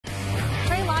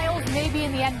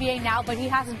in the NBA now, but he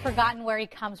hasn't forgotten where he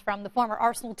comes from. The former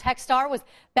Arsenal tech star was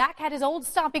back at his old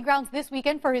stomping grounds this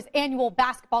weekend for his annual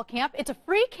basketball camp. It's a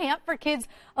free camp for kids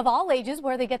of all ages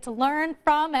where they get to learn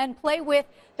from and play with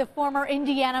the former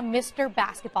Indiana Mr.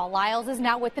 Basketball. Lyles is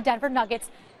now with the Denver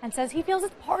Nuggets and says he feels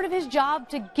it's part of his job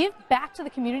to give back to the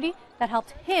community that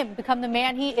helped him become the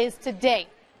man he is today.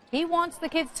 He wants the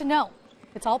kids to know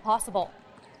it's all possible.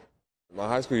 My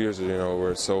high school years,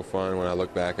 were so fun when I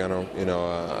look back on them.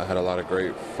 I had a lot of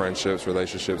great friendships,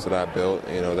 relationships that I built,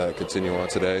 that continue on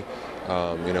today.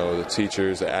 The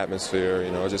teachers, the atmosphere,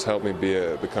 it just helped me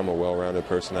become a well-rounded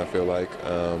person, I feel like.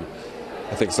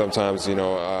 I think sometimes,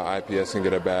 IPS can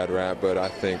get a bad rap, but I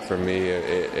think for me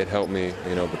it helped me,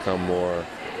 become more,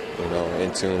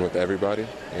 in tune with everybody,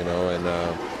 and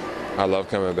I love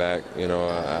coming back.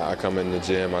 I come in the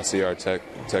gym, I see our Tech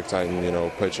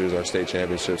Titan, pictures, our state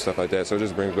championship, stuff like that. So it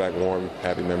just brings back warm,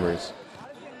 happy memories.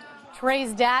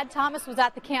 Trey's dad, Thomas, was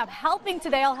at the camp helping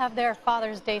today. I'll have their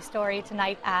Father's Day story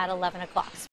tonight at 11 o'clock.